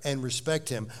revere and respect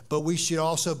Him, but we should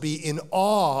also be in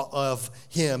awe of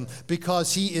Him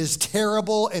because He is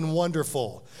terrible and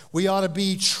wonderful. We ought to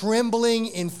be trembling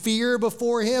in fear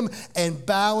before Him and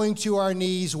bowing to our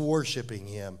knees, worshiping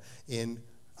Him in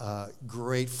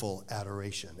grateful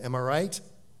adoration. Am I right?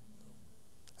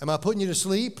 Am I putting you to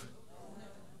sleep?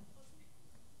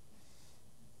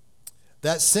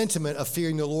 That sentiment of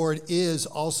fearing the Lord is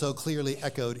also clearly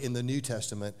echoed in the New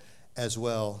Testament as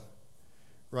well.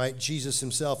 Right? Jesus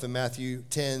himself in Matthew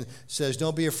 10 says,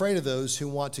 don't be afraid of those who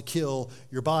want to kill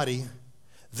your body.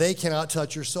 They cannot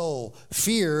touch your soul.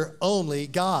 Fear only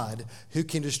God, who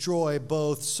can destroy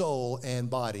both soul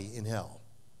and body in hell.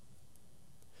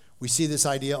 We see this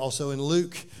idea also in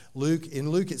Luke. In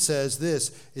Luke it says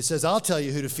this. It says, I'll tell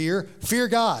you who to fear. Fear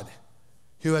God,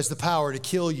 who has the power to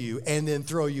kill you and then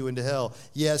throw you into hell.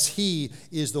 Yes, He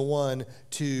is the one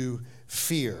to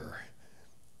fear.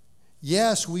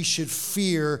 Yes, we should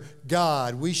fear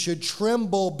God. We should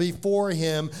tremble before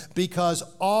Him because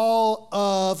all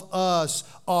of us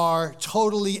are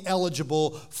totally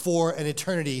eligible for an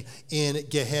eternity in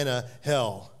Gehenna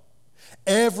hell.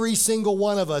 Every single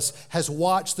one of us has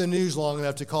watched the news long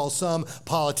enough to call some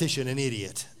politician an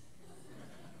idiot.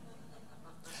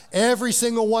 Every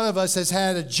single one of us has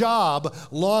had a job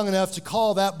long enough to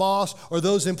call that boss or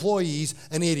those employees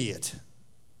an idiot.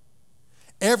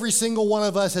 Every single one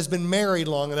of us has been married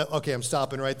long enough. Okay, I'm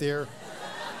stopping right there.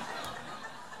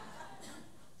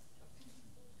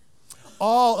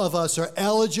 All of us are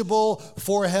eligible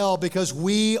for hell because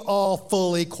we all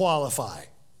fully qualify.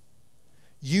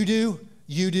 You do,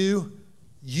 you do,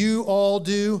 you all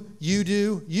do, you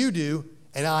do, you do,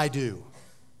 and I do.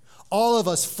 All of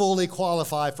us fully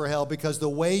qualify for hell because the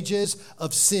wages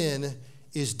of sin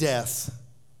is death.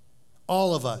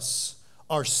 All of us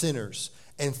are sinners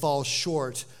and fall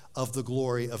short of the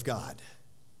glory of God.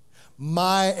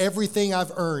 Everything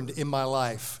I've earned in my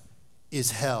life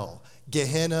is hell.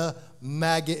 Gehenna,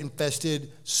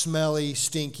 maggot-infested, smelly,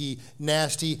 stinky,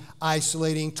 nasty,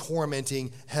 isolating,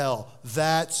 tormenting hell.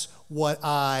 That's what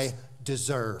I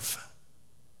deserve.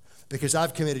 Because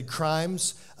I've committed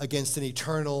crimes against an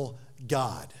eternal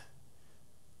God.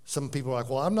 Some people are like,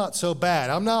 well, I'm not so bad.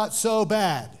 I'm not so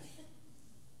bad.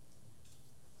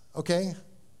 Okay?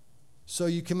 So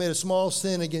you commit a small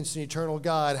sin against an eternal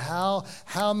God.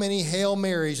 How many Hail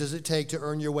Marys does it take to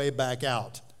earn your way back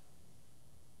out?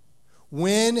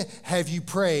 When have you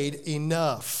prayed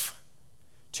enough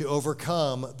to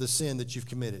overcome the sin that you've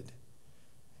committed?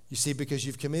 You see, because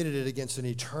you've committed it against an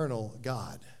eternal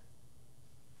God.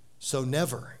 So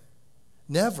never.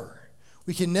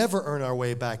 We can never earn our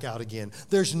way back out again.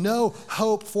 There's no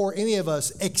hope for any of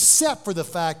us except for the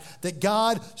fact that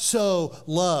God so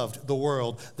loved the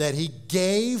world that he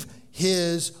gave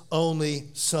his only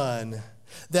Son,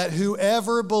 that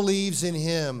whoever believes in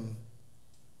him,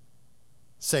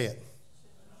 say it.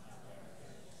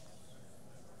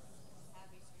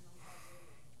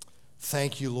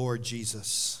 Thank you, Lord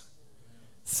Jesus.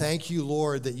 Thank you,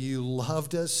 Lord, that you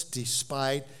loved us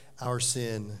despite our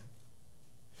sin.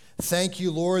 Thank you,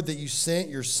 Lord, that you sent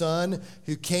your Son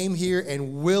who came here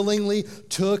and willingly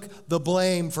took the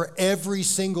blame for every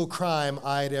single crime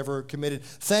I had ever committed.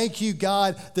 Thank you,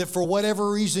 God, that for whatever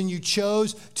reason you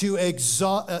chose to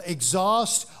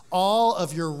exhaust all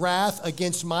of your wrath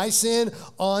against my sin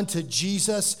onto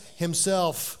Jesus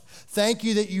himself. Thank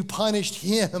you that you punished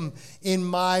him in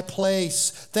my place.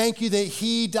 Thank you that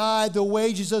he died. The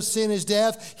wages of sin is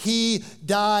death. He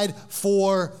died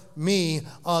for me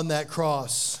on that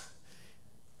cross.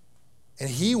 And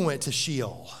he went to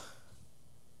Sheol.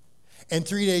 And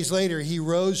 3 days later, he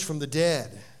rose from the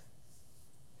dead.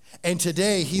 And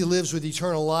today, he lives with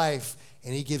eternal life,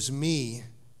 and he gives me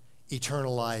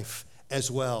eternal life as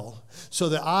well. So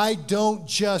that I don't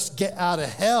just get out of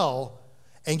hell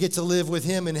and get to live with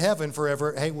him in heaven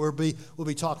forever. Hey, we'll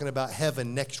be talking about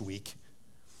heaven next week.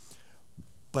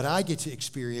 But I get to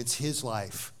experience his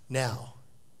life now.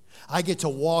 I get to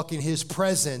walk in his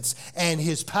presence and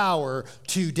his power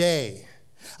today.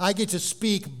 I get to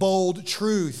speak bold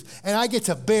truth, and I get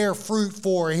to bear fruit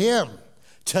for him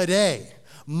today.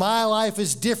 My life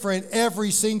is different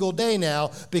every single day now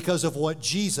because of what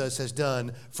Jesus has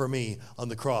done for me on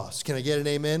the cross. Can I get an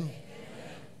amen? Amen.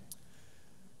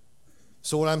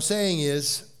 So what I'm saying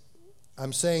is,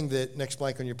 I'm saying that, next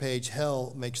blank on your page,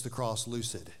 hell makes the cross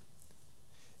lucid.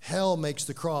 Hell makes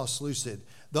the cross lucid.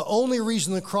 The only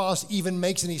reason the cross even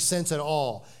makes any sense at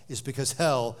all is because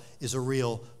hell is a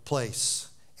real place,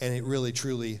 and it really,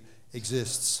 truly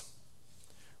exists.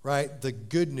 Right? The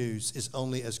good news is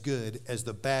only as good as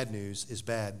the bad news is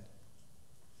bad.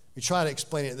 We try to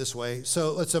explain it this way.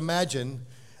 So let's imagine,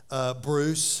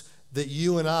 Bruce, that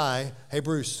you and I, hey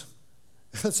Bruce,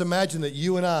 let's imagine that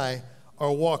you and I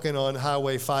are walking on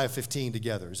Highway 515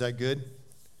 together. Is that good?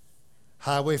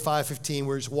 Highway 515,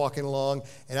 we're just walking along,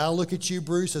 and I look at you,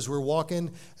 Bruce, as we're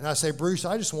walking, and I say, Bruce,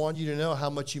 I just want you to know how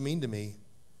much you mean to me,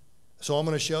 so I'm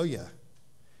going to show you.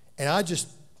 And I just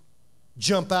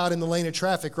jump out in the lane of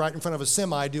traffic right in front of a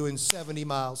semi doing 70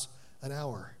 miles an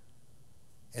hour.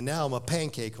 And now I'm a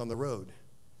pancake on the road.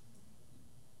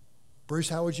 Bruce,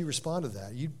 how would you respond to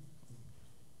that? You'd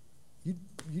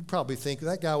probably think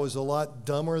that guy was a lot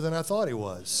dumber than I thought he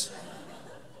was.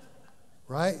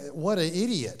 Right? What an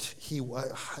idiot. He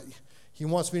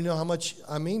wants me to know how much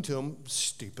I mean to him.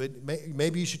 Stupid.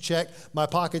 Maybe you should check my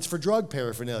pockets for drug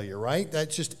paraphernalia, right?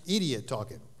 That's just idiot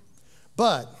talking.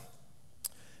 But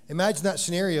imagine that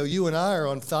scenario. You and I are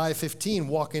on 515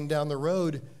 walking down the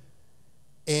road,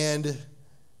 and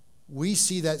we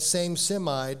see that same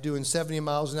semi doing 70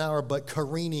 miles an hour but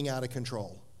careening out of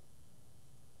control.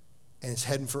 And it's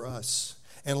heading for us.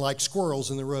 And like squirrels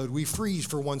in the road, we freeze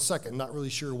for 1 second, not really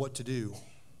sure what to do.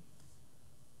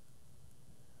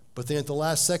 But then at the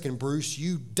last second, Bruce,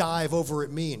 you dive over at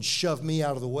me and shove me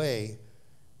out of the way,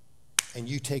 and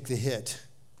you take the hit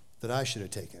that I should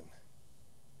have taken.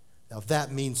 Now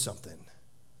that means something,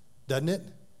 doesn't it?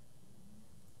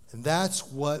 And that's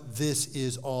what this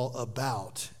is all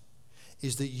about,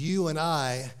 is that you and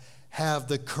I have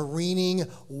the careening,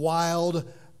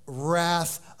 wild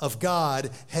wrath of God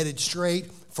headed straight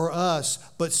for us,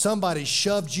 but somebody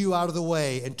shoved you out of the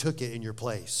way and took it in your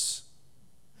place.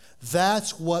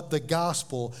 That's what the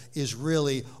gospel is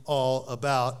really all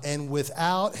about. And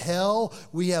without hell,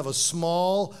 we have a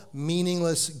small,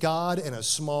 meaningless God and a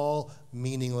small,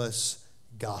 meaningless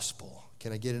gospel.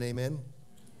 Can I get an amen?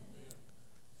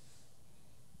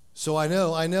 So I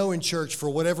know in church, for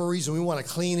whatever reason, we want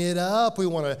to clean it up. We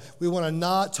want to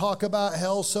not talk about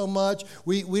hell so much.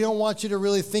 We don't want you to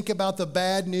really think about the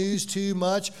bad news too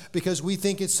much because we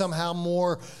think it's somehow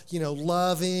more,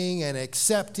 loving and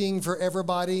accepting for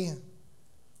everybody.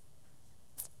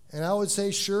 And I would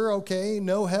say, sure, okay,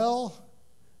 no hell.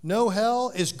 No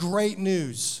hell is great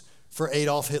news for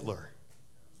Adolf Hitler.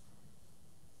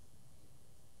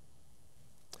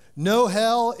 No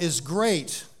hell is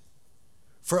great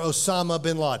for Osama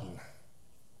bin Laden,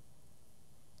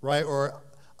 right? Or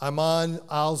Ayman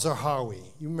al-Zawahiri.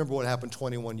 You remember what happened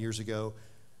 21 years ago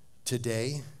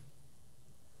today?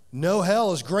 No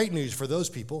hell is great news for those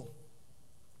people.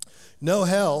 No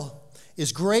hell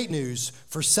is great news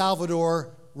for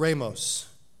Salvador Ramos,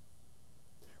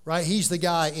 right? He's the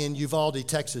guy in Uvalde,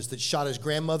 Texas that shot his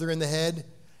grandmother in the head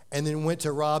and then went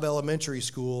to Robb Elementary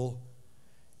School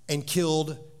and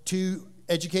killed 2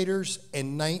 educators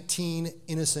and 19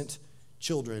 innocent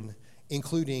children,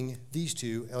 including these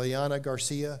 2, Eliana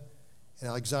Garcia and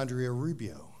Alexandria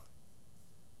Rubio.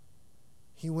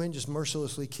 He went and just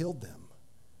mercilessly killed them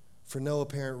for no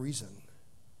apparent reason.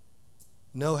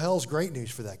 No hell's great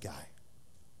news for that guy.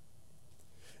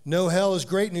 No hell is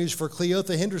great news for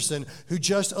Cleotha Henderson, who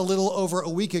just a little over a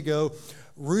week ago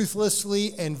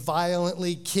ruthlessly and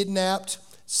violently kidnapped,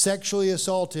 sexually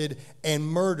assaulted, and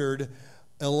murdered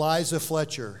Eliza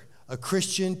Fletcher, a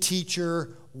Christian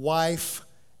teacher, wife,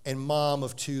 and mom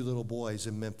of 2 little boys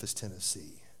in Memphis,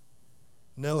 Tennessee.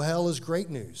 No hell is great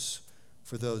news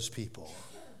for those people.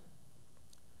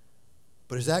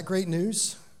 But is that great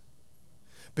news?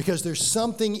 Because there's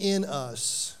something in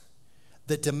us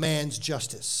that demands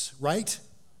justice, right?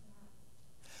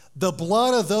 The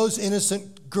blood of those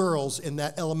innocent girls in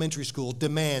that elementary school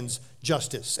demands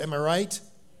justice. Am I right?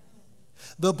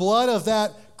 The blood of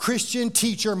that Christian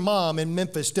teacher mom in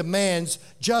Memphis demands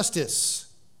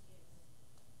justice.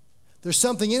 There's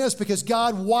something in us because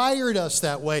God wired us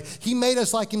that way. He made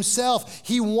us like himself.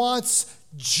 He wants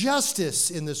justice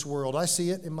in this world. I see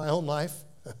it in my own life.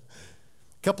 A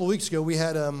couple of weeks ago, we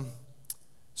had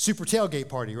super tailgate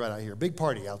party right out here. Big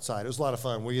party outside. It was a lot of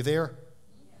fun. Were you there?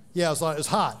 Yeah, it was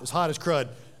hot. It was hot as crud.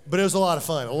 But it was a lot of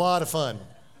fun.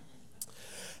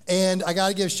 And I got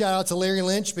to give a shout out to Larry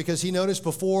Lynch because he noticed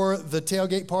before the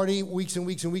tailgate party, weeks and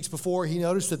weeks and weeks before, he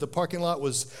noticed that the parking lot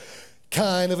was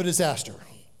kind of a disaster.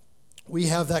 We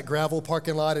have that gravel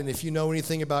parking lot, and if you know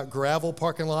anything about gravel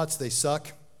parking lots, they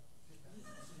suck.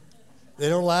 They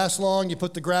don't last long. You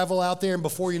put the gravel out there, and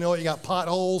before you know it, you got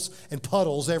potholes and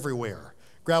puddles everywhere.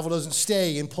 Gravel doesn't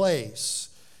stay in place.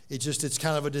 It's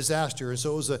kind of a disaster. And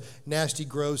so it was a nasty,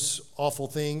 gross, awful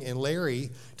thing. And Larry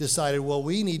decided, well,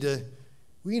 we need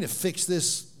to fix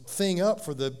this thing up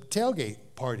for the tailgate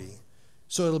party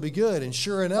so it'll be good. And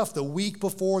sure enough, the week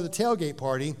before the tailgate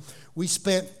party, we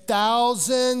spent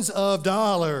thousands of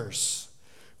dollars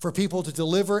for people to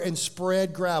deliver and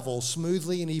spread gravel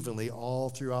smoothly and evenly all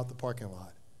throughout the parking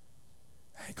lot.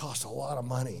 It cost a lot of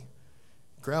money.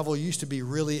 Gravel used to be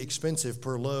really expensive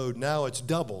per load. Now it's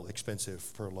double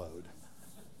expensive per load.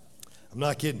 I'm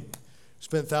not kidding.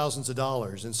 Spent thousands of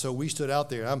dollars. And so we stood out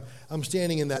there. I'm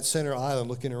standing in that center island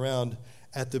looking around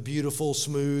at the beautiful,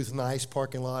 smooth, nice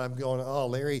parking lot. I'm going, oh,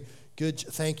 Larry, good.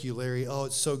 Thank you, Larry. Oh,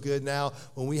 it's so good now.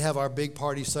 When we have our big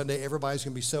party Sunday, everybody's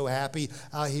going to be so happy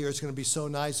out here. It's going to be so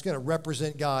nice. It's going to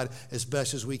represent God as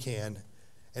best as we can.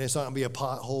 And it's not going to be a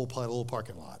pothole, little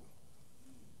parking lot.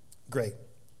 Great.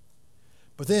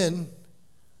 But then,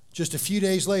 just a few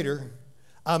days later,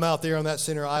 I'm out there on that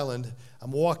center island.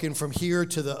 I'm walking from here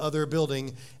to the other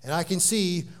building, and I can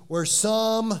see where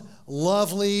some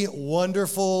lovely,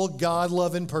 wonderful,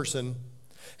 God-loving person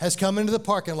has come into the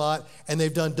parking lot, and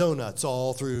they've done donuts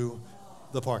all through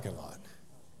the parking lot.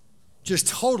 Just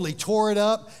totally tore it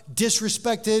up,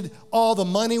 disrespected all the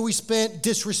money we spent,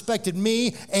 disrespected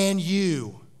me and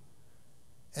you.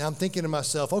 And I'm thinking to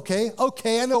myself, okay,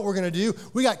 I know what we're going to do.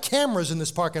 We got cameras in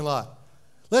this parking lot.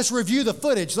 Let's review the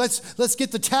footage. Let's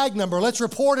get the tag number. Let's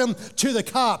report them to the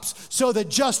cops so that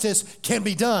justice can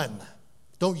be done.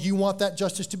 Don't you want that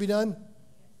justice to be done?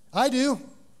 I do.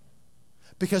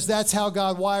 Because that's how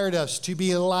God wired us, to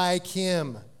be like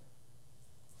him.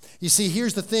 You see,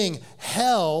 here's the thing.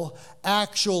 Hell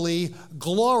actually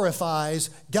glorifies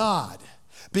God.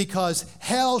 Because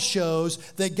hell shows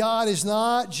that God is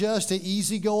not just an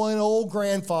easygoing old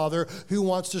grandfather who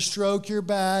wants to stroke your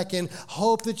back and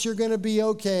hope that you're going to be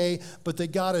okay, but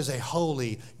that God is a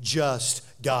holy, just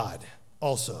God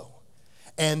also.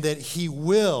 And that he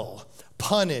will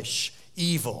punish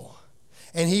evil.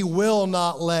 And he will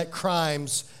not let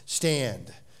crimes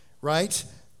stand. Right?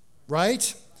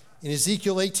 In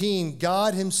Ezekiel 18,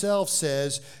 God himself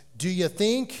says, do you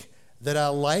think that I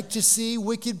like to see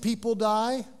wicked people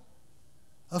die?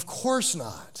 Of course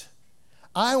not.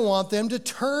 I want them to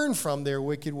turn from their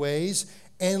wicked ways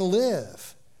and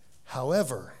live.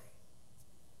 However,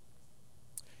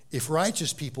 if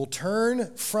righteous people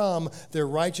turn from their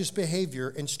righteous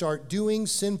behavior and start doing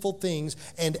sinful things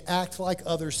and act like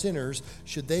other sinners,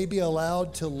 should they be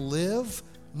allowed to live?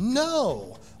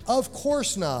 No, of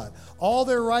course not. All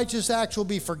their righteous acts will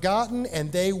be forgotten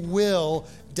and they will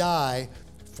die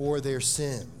for their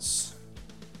sins.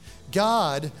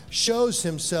 God shows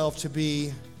himself to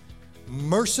be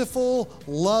merciful,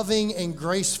 loving, and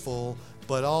graceful,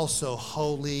 but also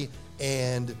holy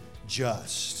and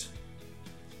just.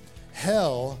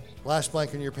 Hell, last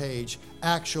blank on your page,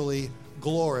 actually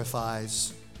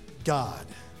glorifies God.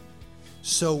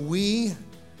 So we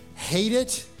hate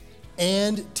it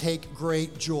and take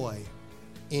great joy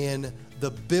in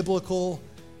the biblical,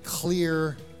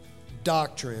 clear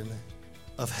doctrine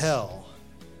of hell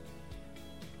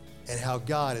and how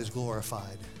God is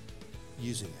glorified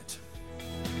using it.